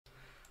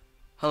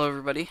Hello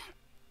everybody.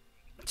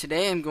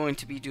 Today I'm going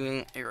to be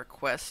doing a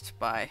request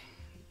by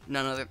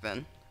none other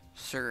than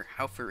Sir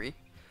Haufery.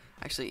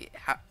 Actually,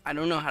 I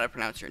don't know how to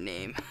pronounce your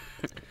name.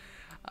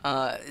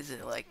 Is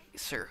it like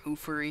Sir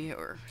Hoofery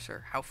or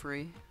Sir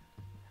Haufery?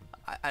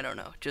 I don't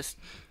know. Just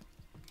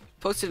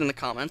post it in the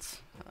comments.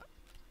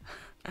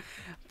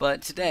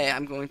 But today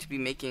I'm going to be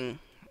making,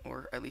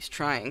 or at least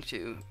trying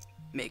to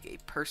make a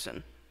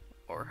person,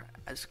 or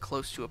as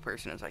close to a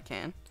person as I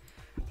can.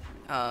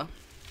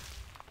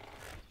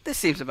 This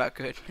seems about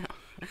good.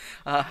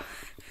 uh,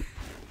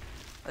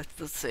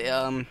 let's see.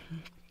 What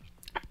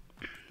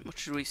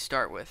should we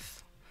start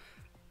with?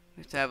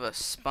 We have to have a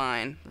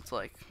spine that's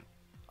like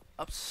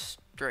up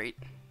straight,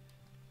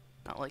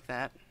 not like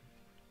that.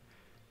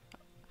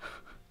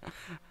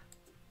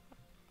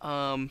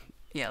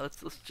 Yeah.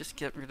 Let's just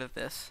get rid of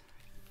this.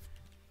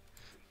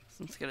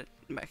 Let's get it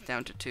back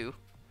down to 2.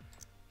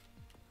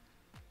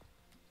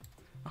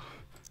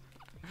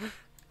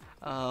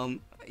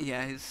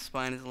 Yeah, his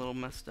spine is a little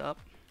messed up.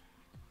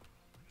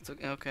 It's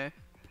okay. Okay.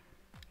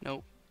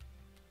 Nope.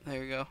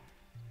 There you go.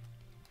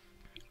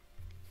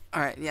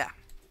 Alright, yeah.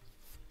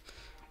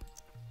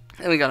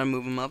 And we gotta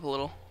move him up a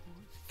little.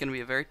 Gonna be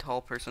a very tall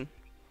person.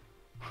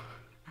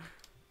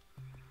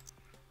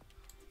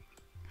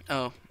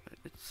 Oh,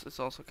 it's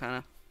also kind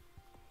of...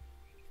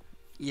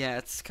 Yeah,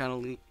 it's kind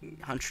of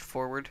hunched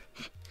forward.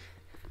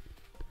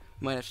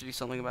 Might have to do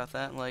something about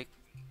that, like...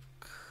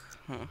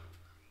 Huh.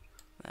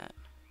 That.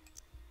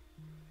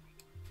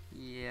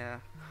 Yeah.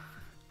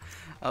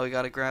 Oh, we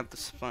gotta grab the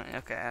spine.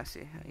 Okay, I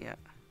see. Yeah,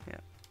 yeah.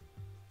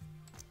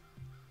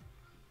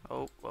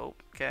 Oh,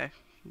 okay.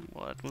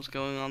 What was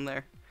going on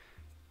there?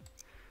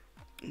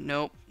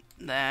 Nope,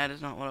 that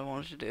is not what I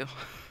wanted to do.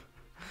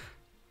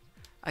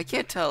 I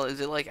can't tell.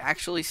 Is it like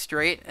actually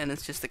straight and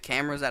it's just the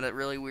camera's at a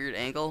really weird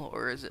angle,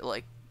 or is it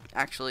like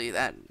actually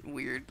that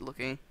weird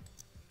looking?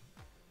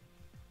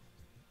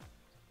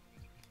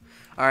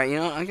 Alright, you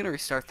know what? I'm gonna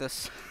restart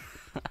this.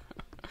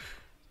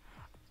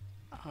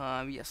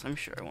 Yes, I'm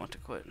sure I want to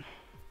quit.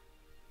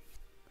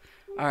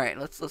 Alright,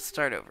 let's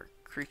start over.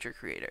 Creature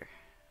creator.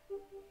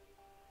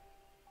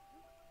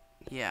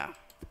 Yeah.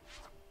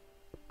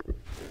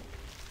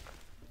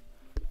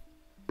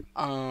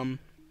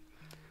 Alright,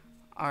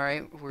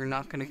 we're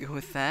not gonna go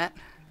with that.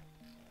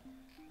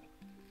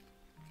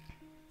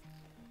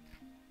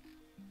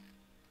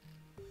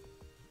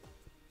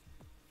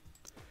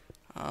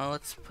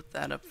 Let's put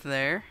that up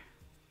there.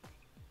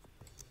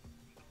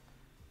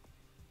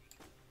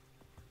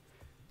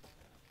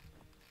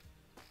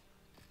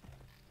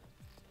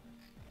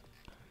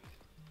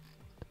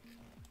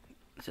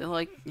 So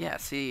like, yeah,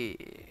 see,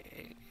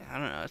 I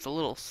don't know, it's a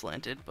little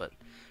slanted, but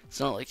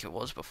it's not like it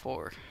was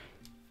before.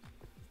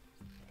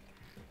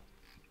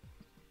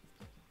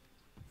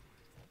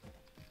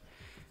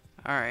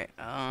 Alright,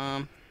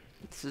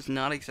 this is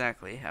not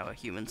exactly how a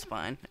human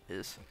spine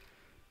is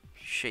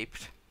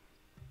shaped.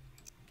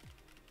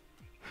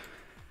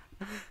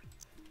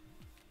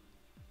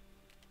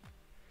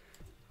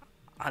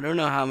 I don't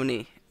know how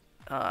many,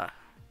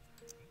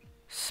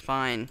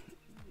 spine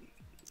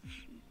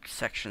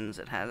sections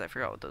it has. I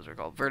forgot what those are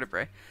called.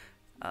 Vertebrae.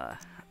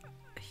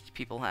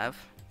 People have.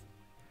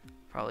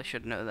 Probably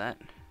should know that.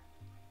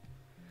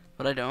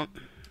 But I don't.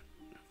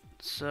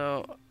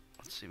 So,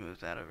 let's see, move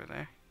that over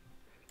there.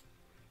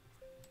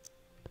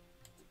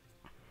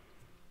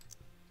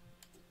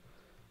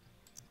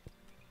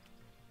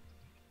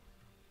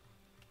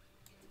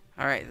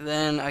 Alright,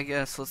 then I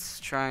guess let's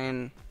try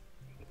and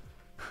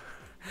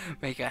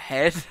make a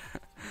head.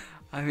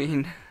 I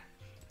mean,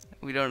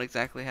 we don't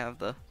exactly have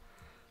the...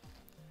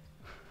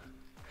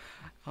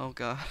 Oh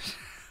god.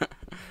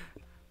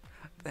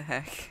 The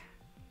heck.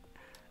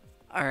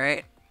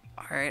 Alright,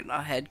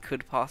 a head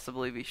could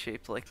possibly be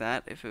shaped like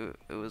that if it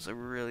was a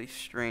really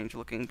strange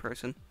looking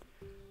person.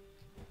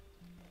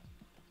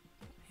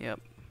 Yep.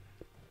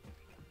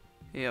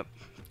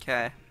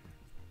 Okay.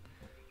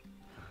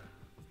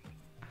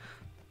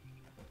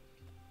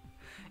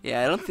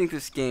 Yeah, I don't think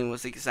this game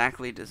was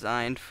exactly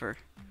designed for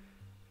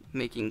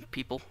making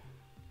people.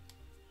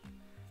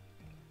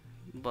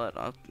 But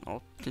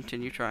I'll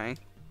continue trying.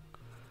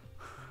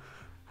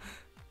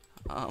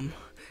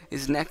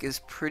 His neck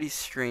is pretty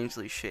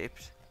strangely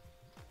shaped.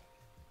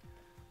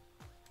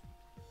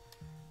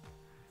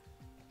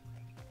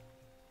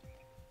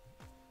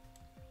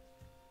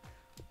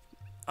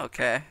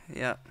 Okay,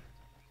 yep.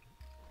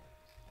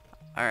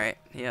 Alright,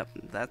 yep,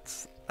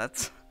 that's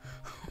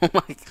oh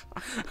my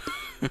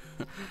god.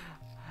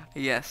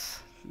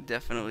 Yes,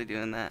 definitely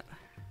doing that.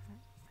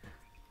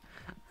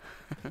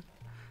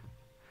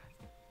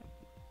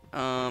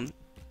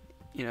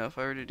 You know, if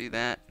I were to do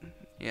that,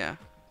 yeah.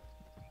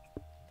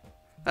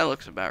 That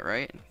looks about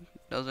right,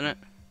 doesn't it?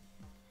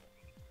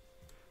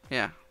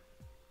 Yeah.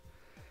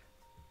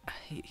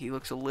 He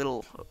looks a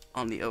little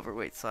on the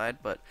overweight side,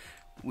 but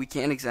we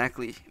can't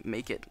exactly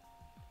make it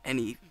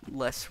any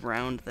less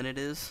round than it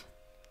is.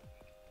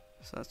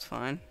 So that's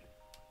fine.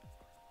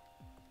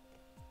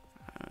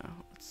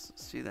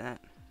 Let's do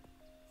that.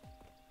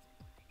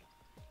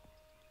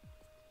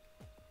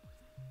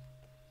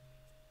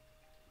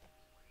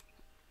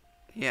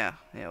 Yeah,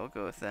 we'll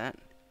go with that.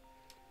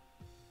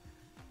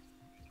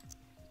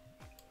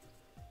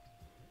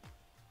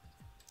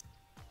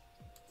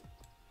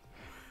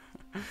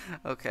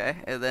 Okay,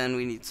 and then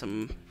we need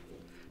some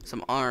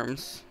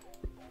arms.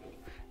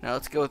 Now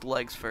let's go with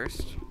legs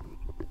first.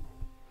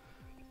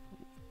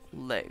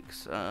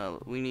 Legs.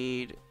 We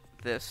need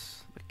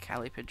this, the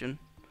Cali pigeon.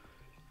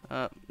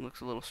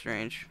 Looks a little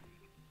strange.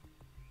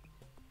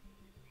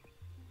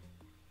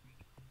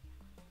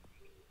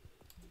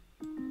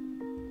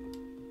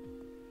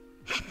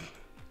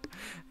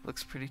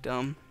 Looks pretty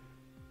dumb.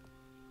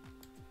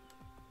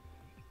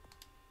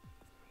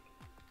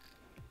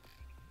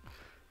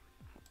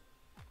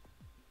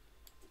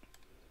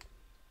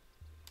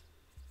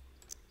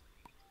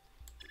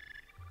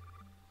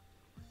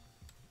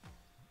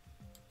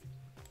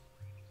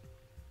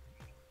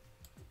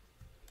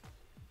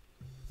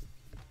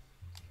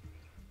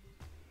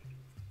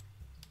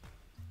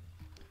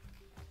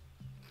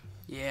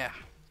 Yeah.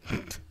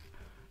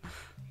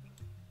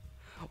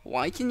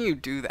 Why can you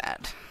do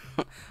that?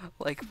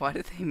 Like, why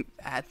did they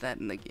add that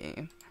in the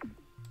game?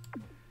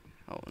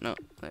 Oh, no.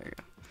 There you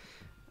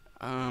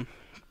go.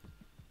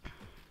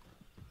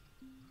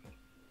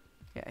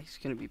 Yeah, he's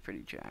gonna be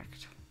pretty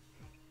jacked.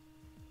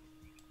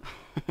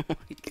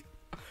 Okay,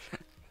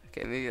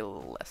 maybe a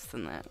little less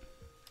than that.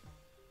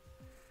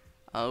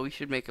 We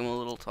should make him a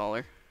little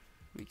taller.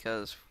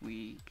 Because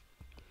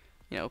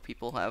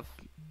people have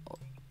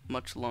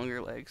much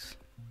longer legs.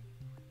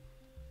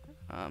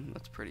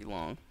 That's pretty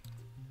long.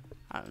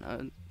 I don't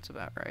know, it's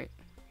about right.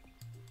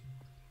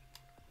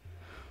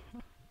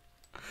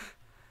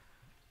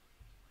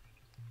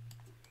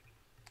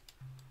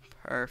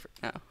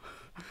 Perfect now.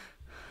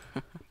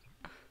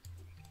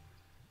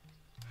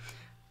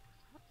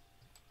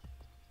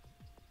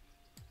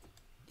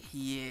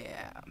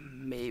 Yeah,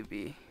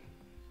 maybe.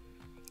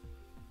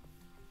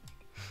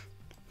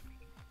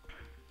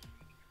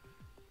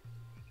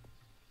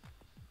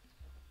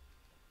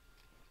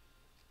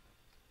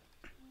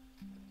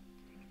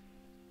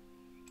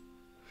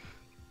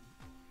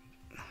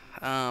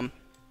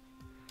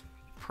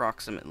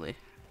 Approximately.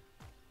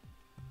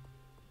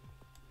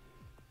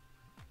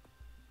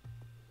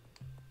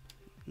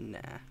 Nah.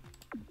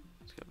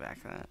 Let's go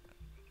back that.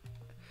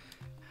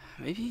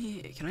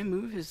 Maybe, can I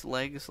move his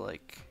legs,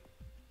 like,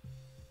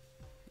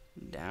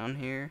 down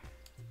here?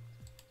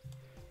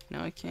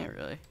 No, I can't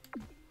really.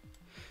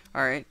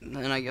 Alright,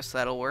 then I guess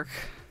that'll work.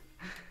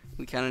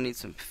 We kind of need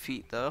some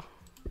feet, though.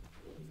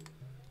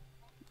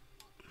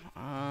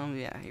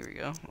 Yeah, here we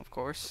go, of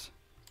course.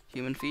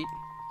 Human feet.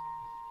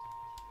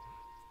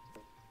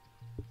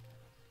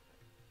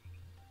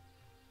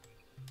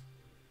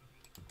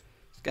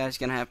 This guy's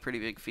gonna have pretty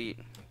big feet.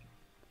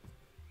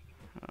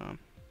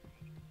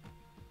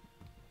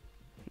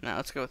 Now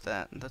let's go with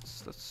that.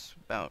 That's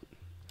about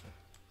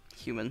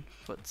human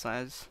foot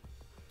size.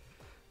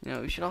 You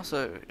know, we should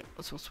also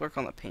let's work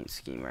on the paint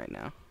scheme right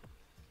now.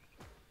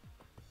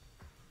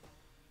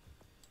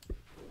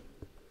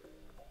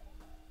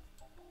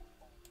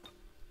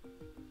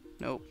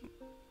 Nope.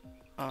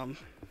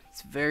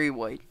 It's very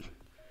white.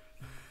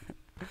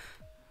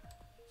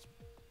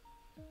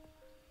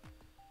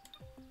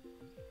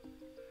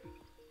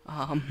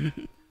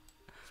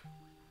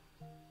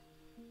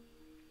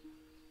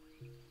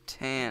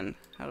 10.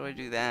 How do I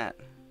do that?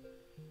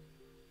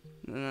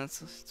 And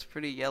it's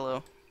pretty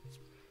yellow.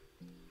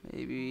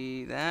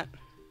 Maybe that?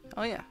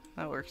 Oh yeah,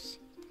 that works.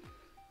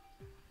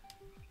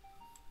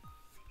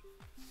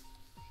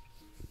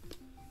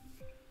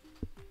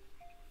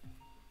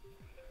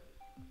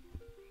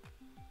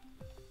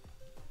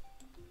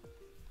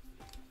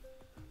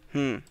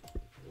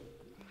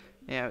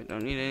 Yeah, we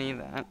don't need any of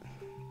that.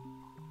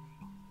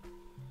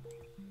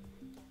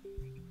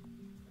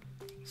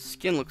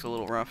 Skin looks a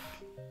little rough.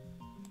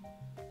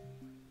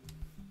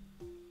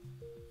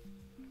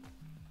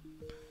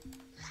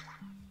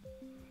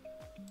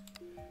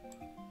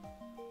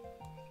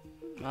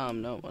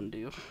 No,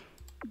 undo.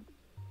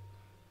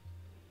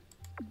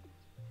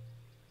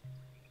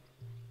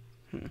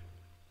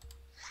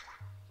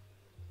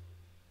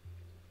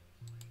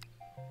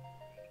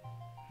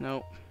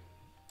 Nope.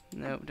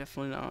 Nope,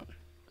 definitely not.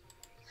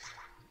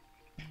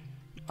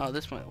 Oh,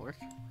 this might work.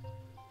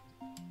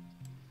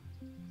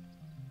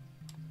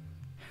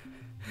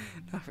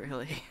 Not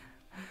really.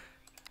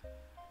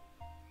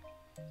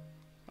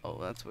 Oh,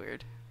 that's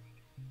weird.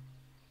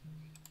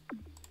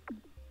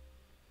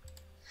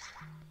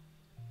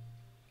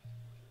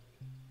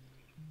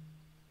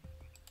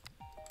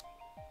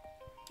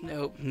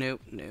 Nope,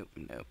 nope, nope,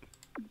 nope.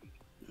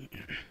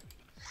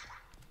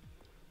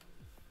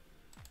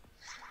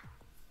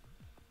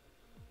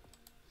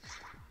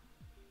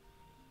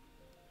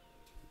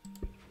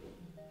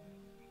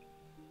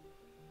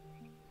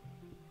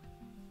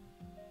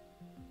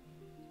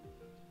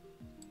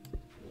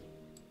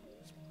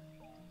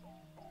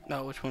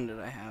 Oh, which one did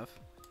I have?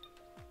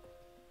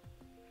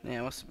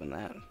 Yeah, it must have been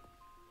that.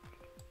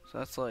 So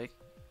that's like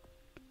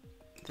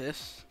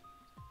this.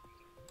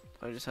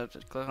 So I just have to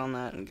click on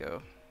that and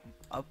go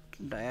up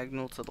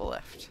diagonal to the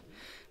left.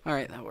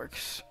 Alright, that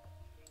works.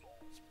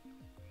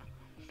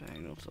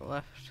 diagonal to the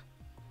left,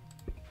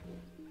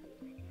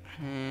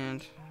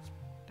 and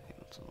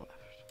diagonal to the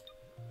left.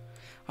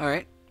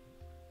 Alright,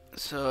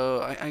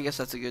 so I guess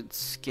that's a good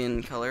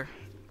skin color.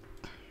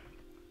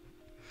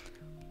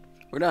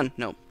 We're done.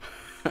 Nope.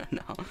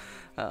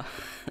 No.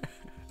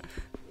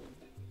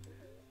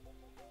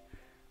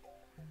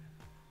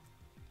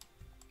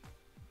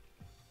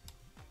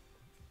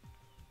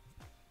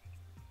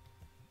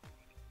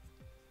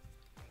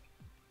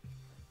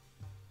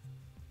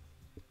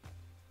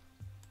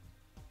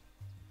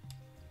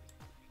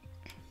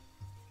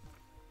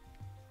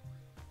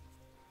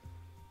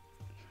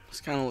 This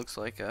kind of looks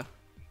like a,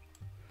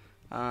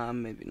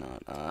 maybe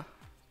not,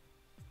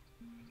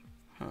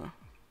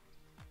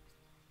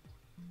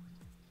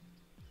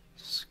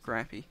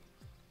 Scrappy.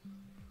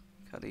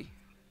 Cuddy.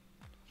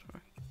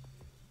 Sorry.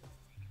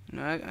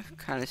 No, I've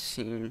kind of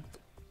seen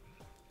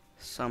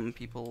some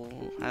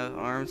people have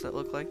arms that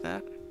look like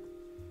that.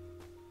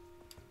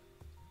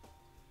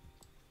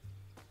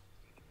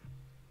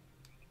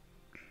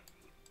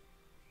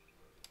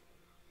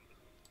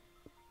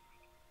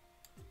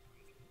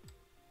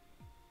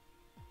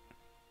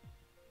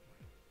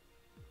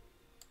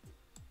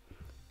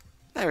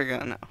 There we go,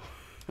 now.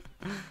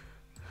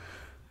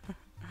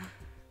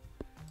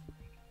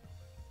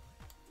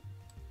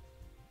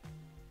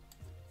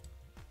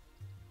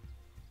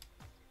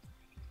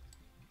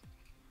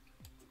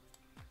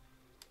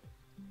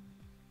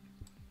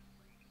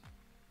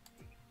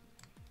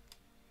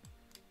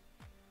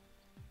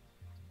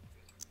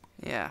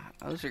 Yeah,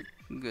 those are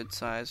good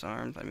size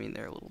arms. I mean,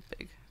 they're a little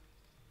big,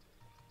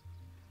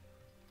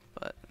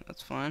 but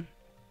that's fine.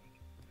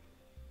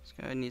 This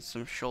guy needs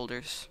some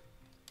shoulders.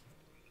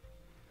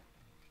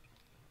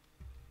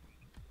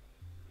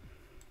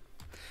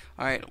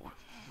 Alright,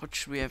 what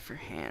should we have for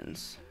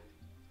hands?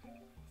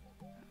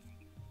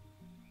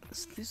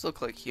 These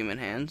look like human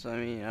hands. I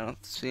mean, I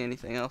don't see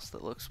anything else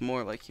that looks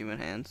more like human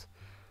hands.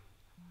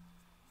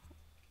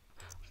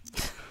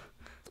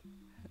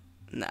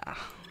 Nah.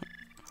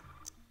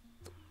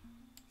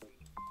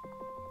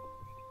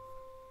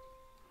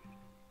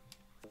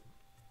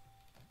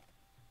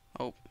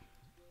 Oh.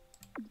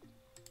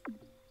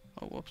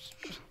 Oh, whoops.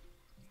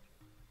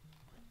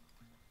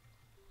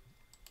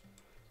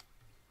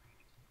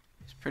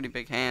 These pretty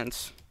big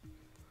hands.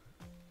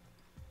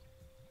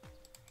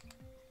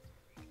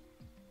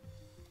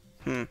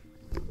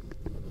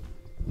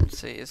 Let's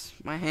see, is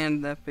my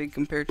hand that big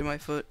compared to my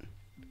foot?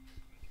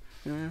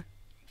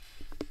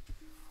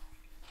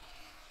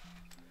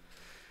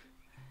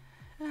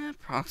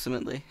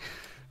 Approximately.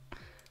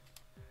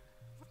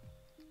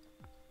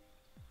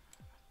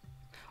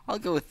 I'll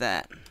go with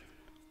that.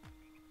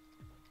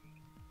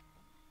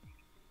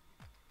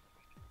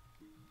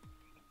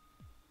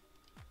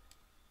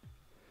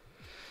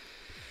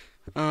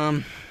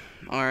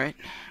 Alright.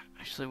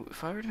 Actually,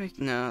 if I were to make...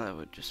 No, that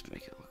would just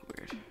make it look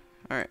weird.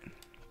 Alright.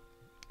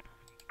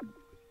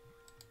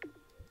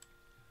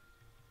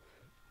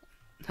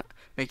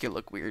 Make it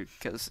look weird,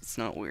 because it's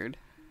not weird.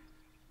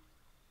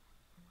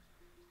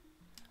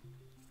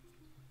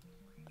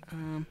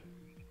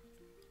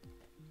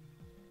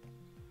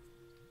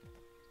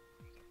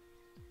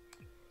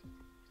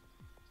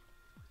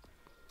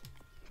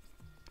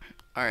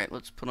 Alright,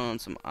 let's put on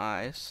some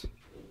eyes.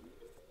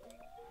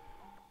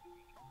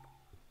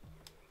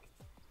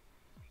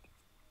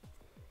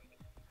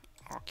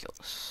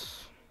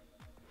 Oculus.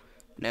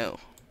 No.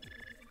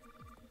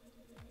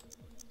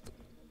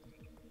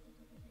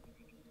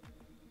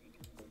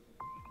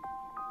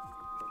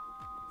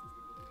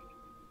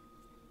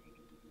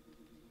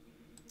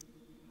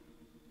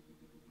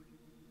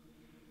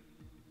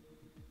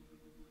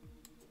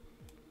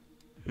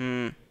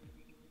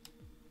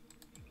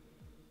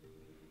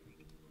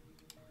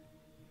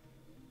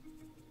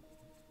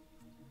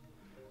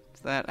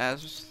 Is that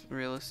as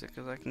realistic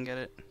as I can get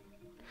it?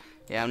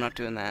 Yeah, I'm not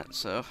doing that,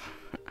 so...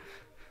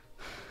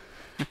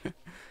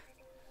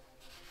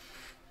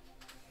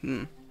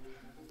 Is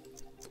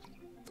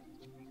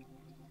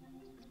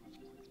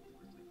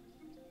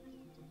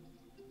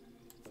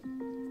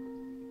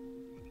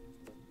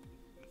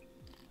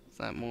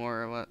that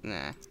more or what?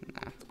 Nah.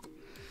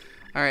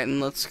 Alright,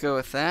 and let's go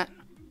with that.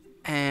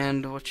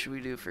 And what should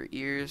we do for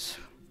ears?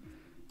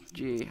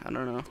 Gee, I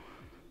don't know.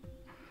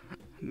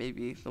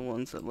 Maybe the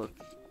ones that look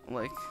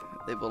like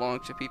they belong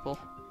to people.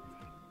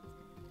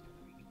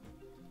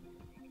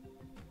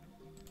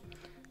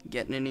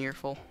 Getting an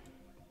earful.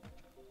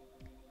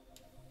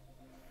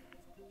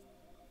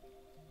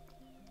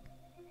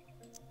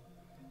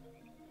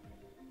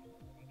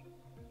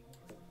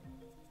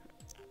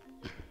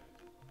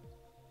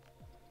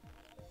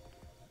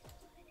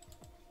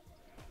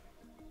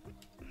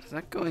 Is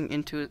that going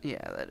into it?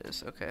 Yeah, that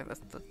is. Okay,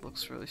 that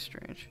looks really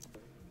strange.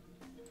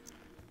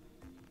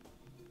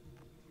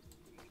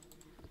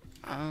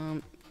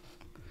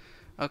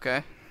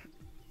 Okay.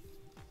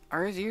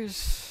 Are his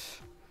ears...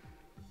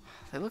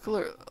 They look a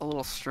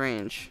little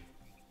strange.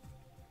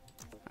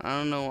 I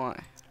don't know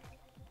why.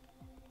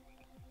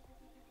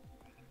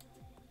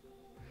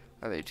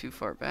 Are they too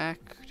far back?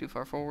 Too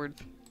far forward?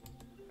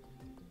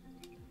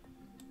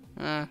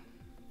 Nah,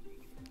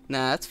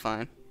 that's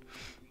fine.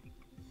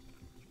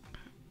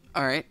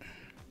 Alright.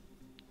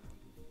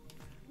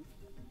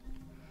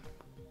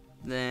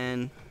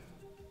 Then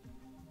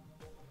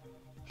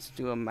let's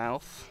do a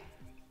mouth.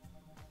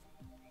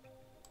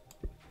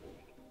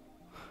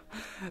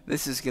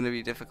 This is gonna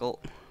be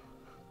difficult.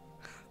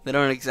 They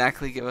don't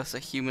exactly give us a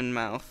human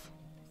mouth.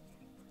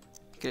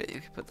 You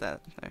could put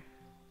that there.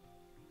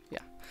 Yeah.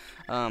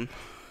 I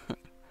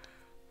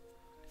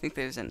think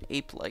there's an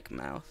ape-like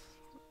mouth,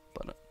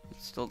 but it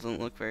still doesn't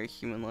look very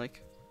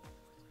human-like.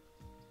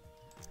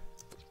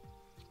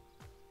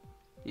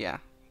 Yeah.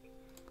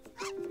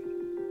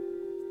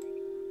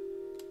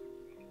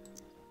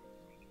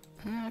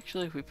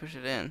 Actually, if we push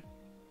it in.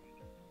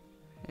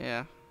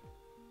 Yeah.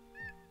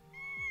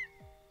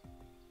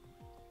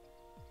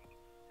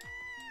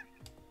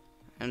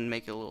 And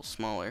make it a little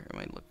smaller, it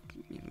might look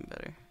even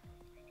better.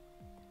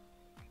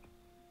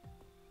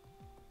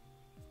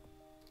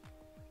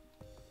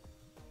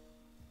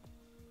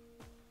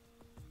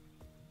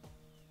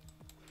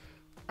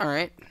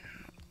 Alright,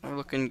 we're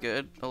looking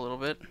good a little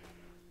bit.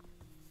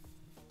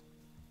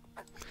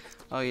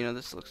 Oh, you know,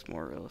 this looks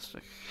more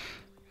realistic.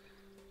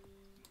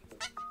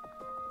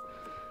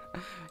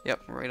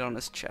 Yep, right on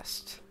his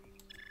chest.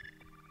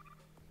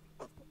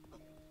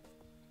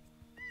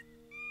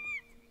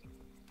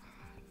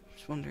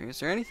 Just wondering, is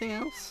there anything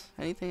else?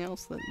 Anything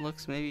else that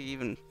looks maybe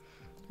even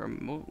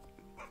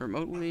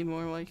remotely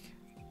more like?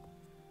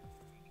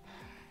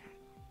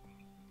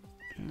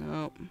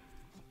 Nope,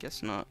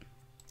 guess not.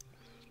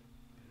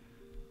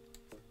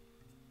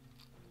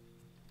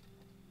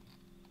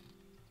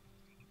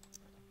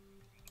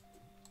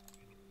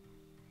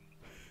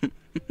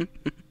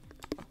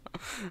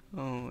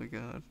 Oh my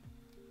god.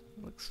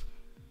 Looks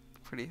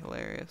pretty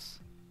hilarious.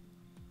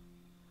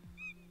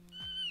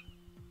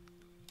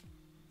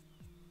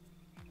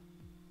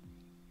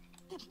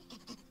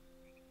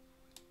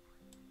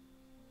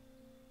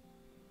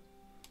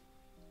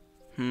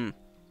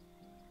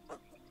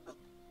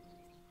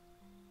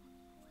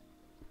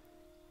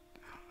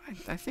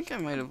 I think I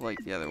might have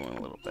liked the other one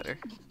a little better.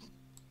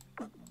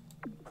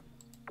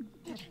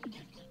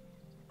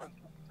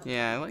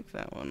 Yeah, I like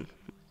that one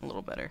a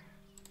little better.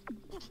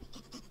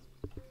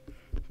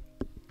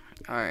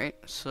 Alright,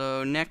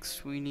 so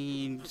next we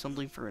need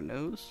something for a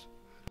nose.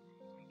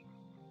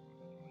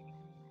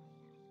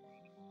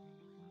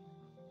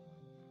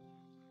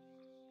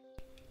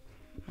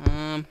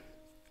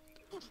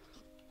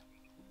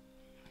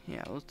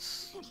 Yeah,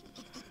 let's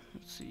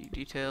see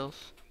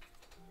details.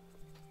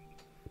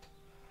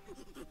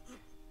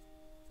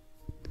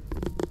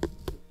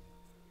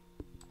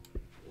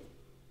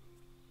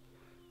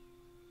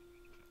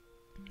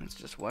 It's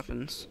just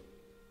weapons.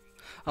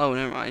 Oh,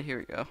 never mind. Here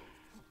we go.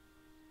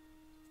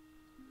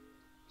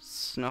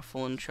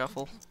 Snuffle and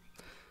shuffle.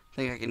 I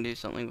think I can do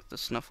something with the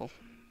snuffle.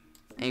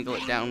 Angle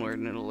it downward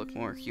and it'll look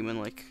more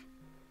human-like.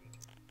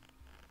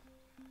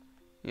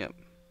 Yep.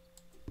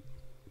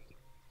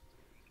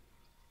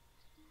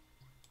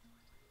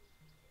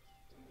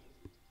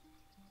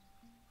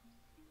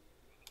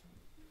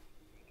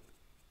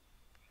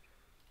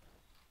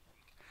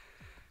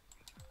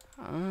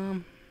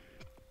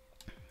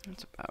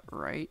 That's about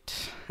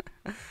right.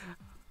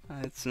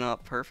 It's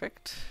not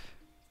perfect.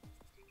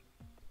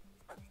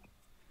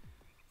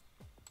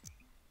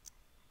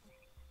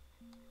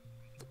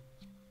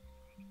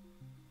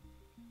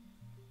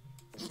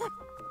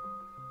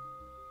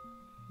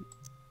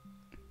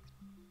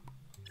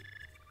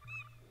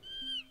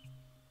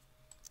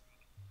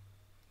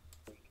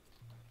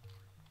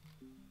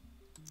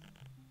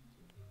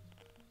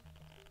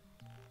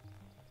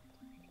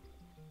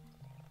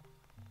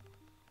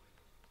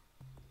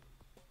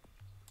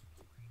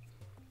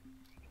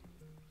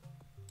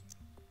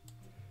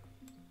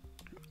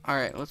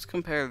 Alright, let's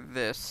compare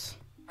this.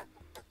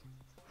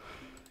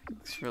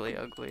 It's really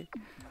ugly.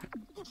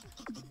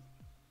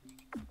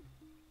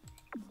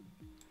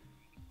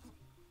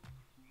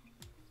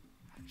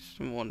 Just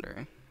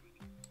wondering.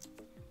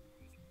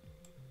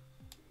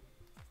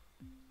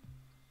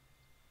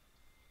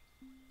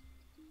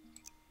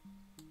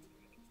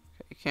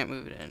 Okay, you can't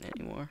move it in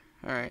anymore.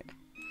 Alright.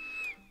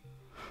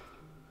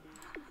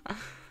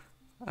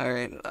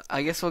 Alright,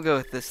 I guess we'll go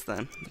with this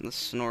then. The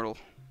snortle.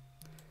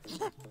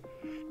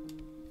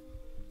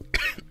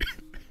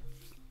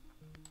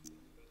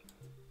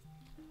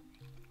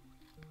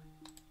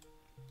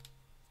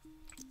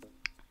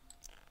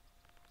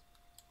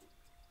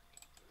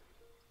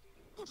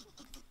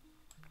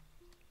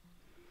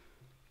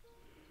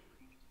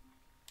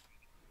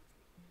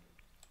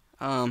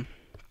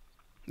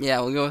 Yeah,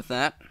 we'll go with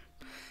that.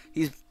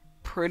 He's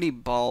pretty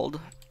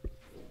bald.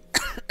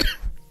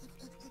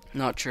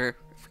 Not sure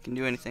if we can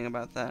do anything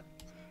about that.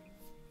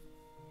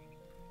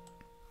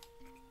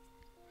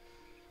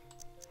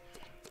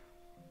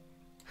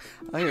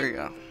 Oh, here we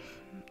go.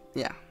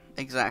 Yeah,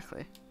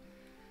 exactly.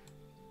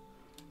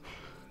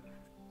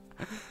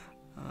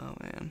 Oh,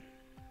 man.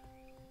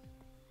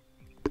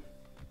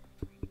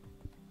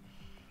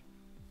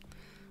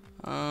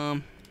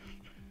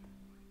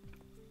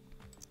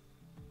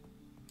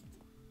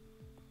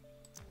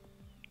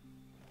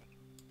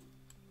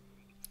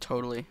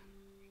 Totally.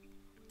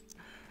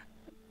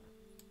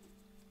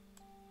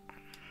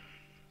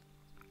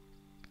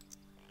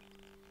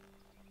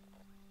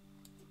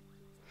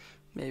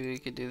 Maybe we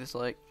could do this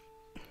like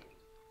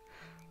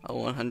a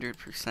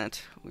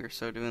 100%. We're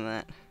so doing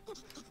that.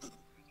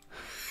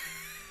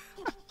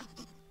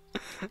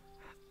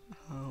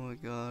 Oh my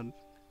god.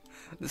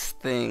 This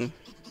thing.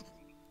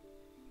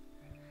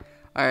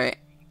 Alright.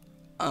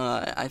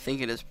 I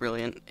think it is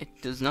brilliant. It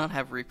does not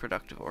have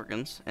reproductive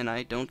organs, and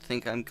I don't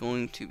think I'm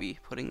going to be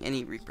putting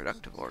any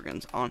reproductive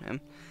organs on him.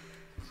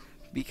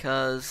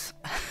 Because...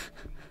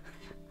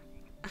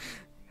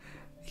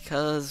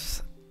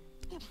 because...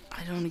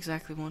 I don't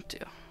exactly want to.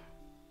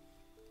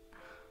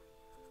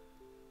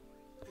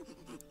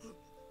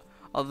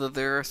 Although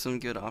there are some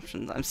good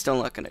options, I'm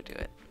still not gonna do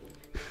it.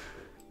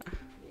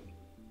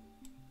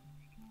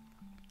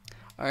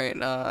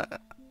 Alright,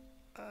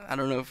 I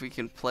don't know if we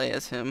can play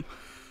as him.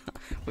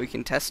 We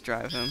can test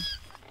drive him.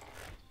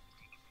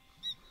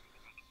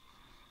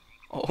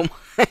 Oh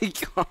my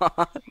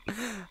god!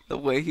 The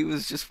way he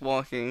was just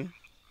walking.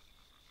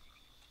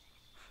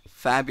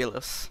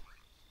 Fabulous.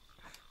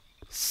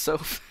 So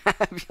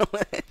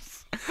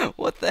fabulous.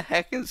 What the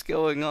heck is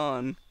going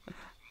on?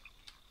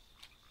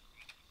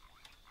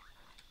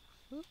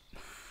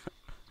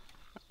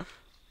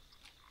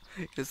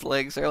 His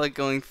legs are like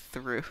going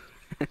through.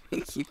 He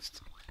keeps...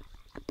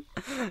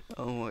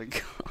 Oh my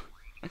god.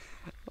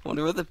 I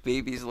wonder what the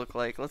babies look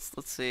like. Let's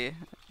see.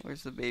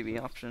 Where's the baby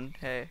option?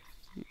 Hey.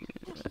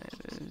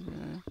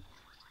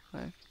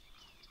 Let's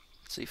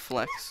see,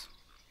 flex.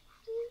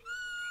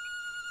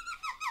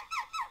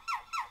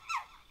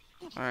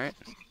 Alright.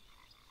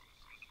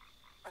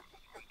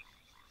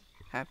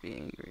 Happy,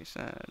 angry,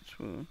 sad,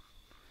 swoon.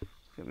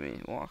 Look at me,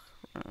 walk,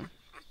 run.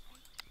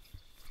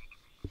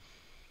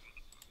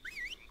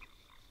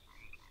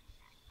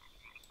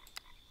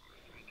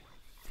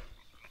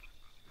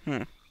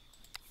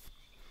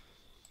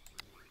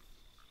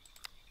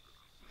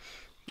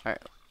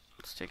 Alright,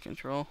 let's take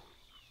control.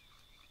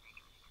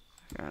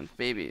 And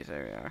babies,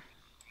 there we are.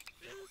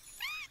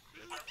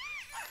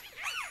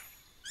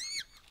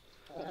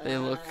 They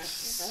look...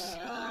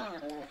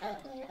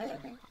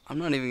 I'm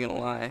not even gonna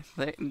lie.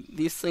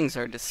 These things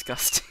are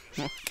disgusting.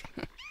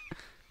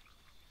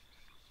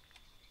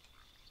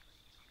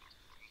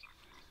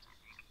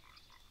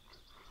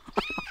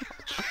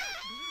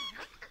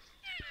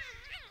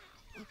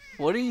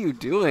 What are you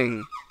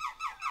doing?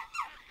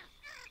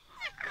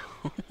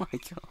 Oh my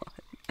god.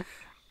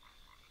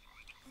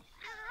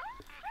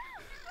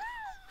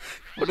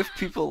 What if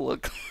people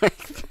look like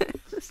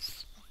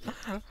this?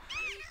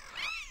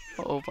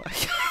 Oh my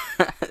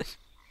god.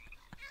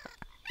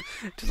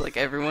 Just like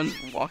everyone's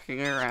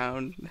walking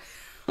around.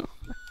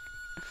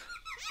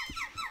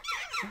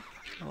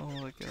 Oh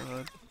my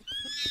god.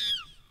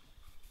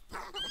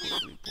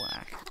 Totally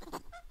black.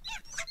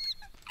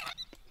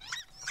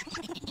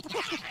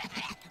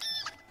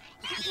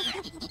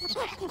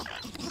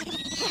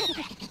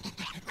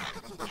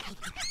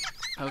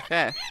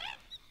 Okay.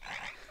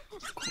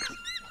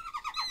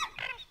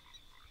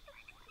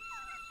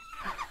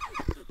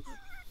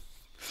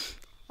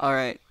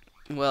 Alright,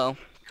 well,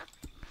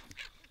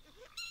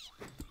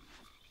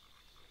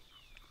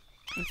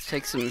 let's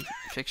take some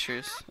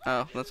pictures.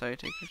 Oh, that's how you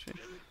take pictures.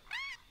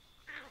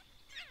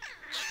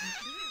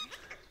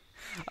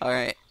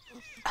 Alright.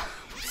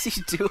 What's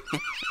he doing?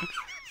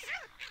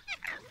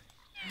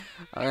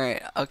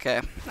 Alright, okay.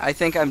 I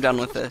think I'm done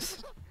with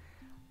this.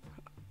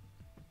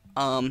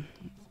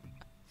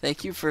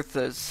 Thank you for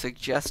the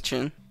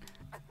suggestion.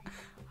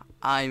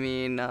 I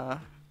mean,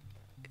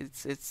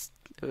 it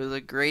was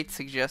a great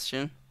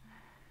suggestion.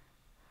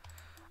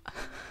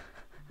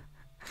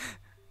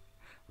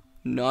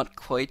 Not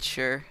quite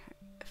sure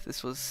if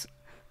this was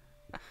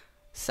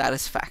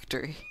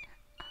satisfactory.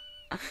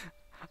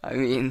 I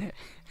mean,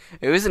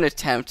 it was an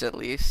attempt at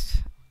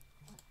least.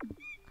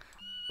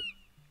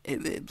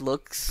 It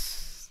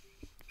looks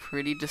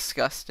pretty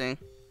disgusting.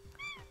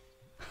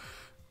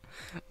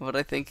 But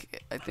I think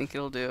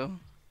it'll do.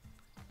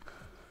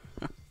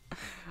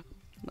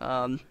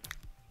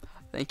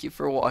 Thank you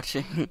for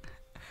watching,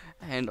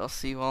 and I'll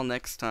see you all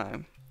next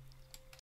time.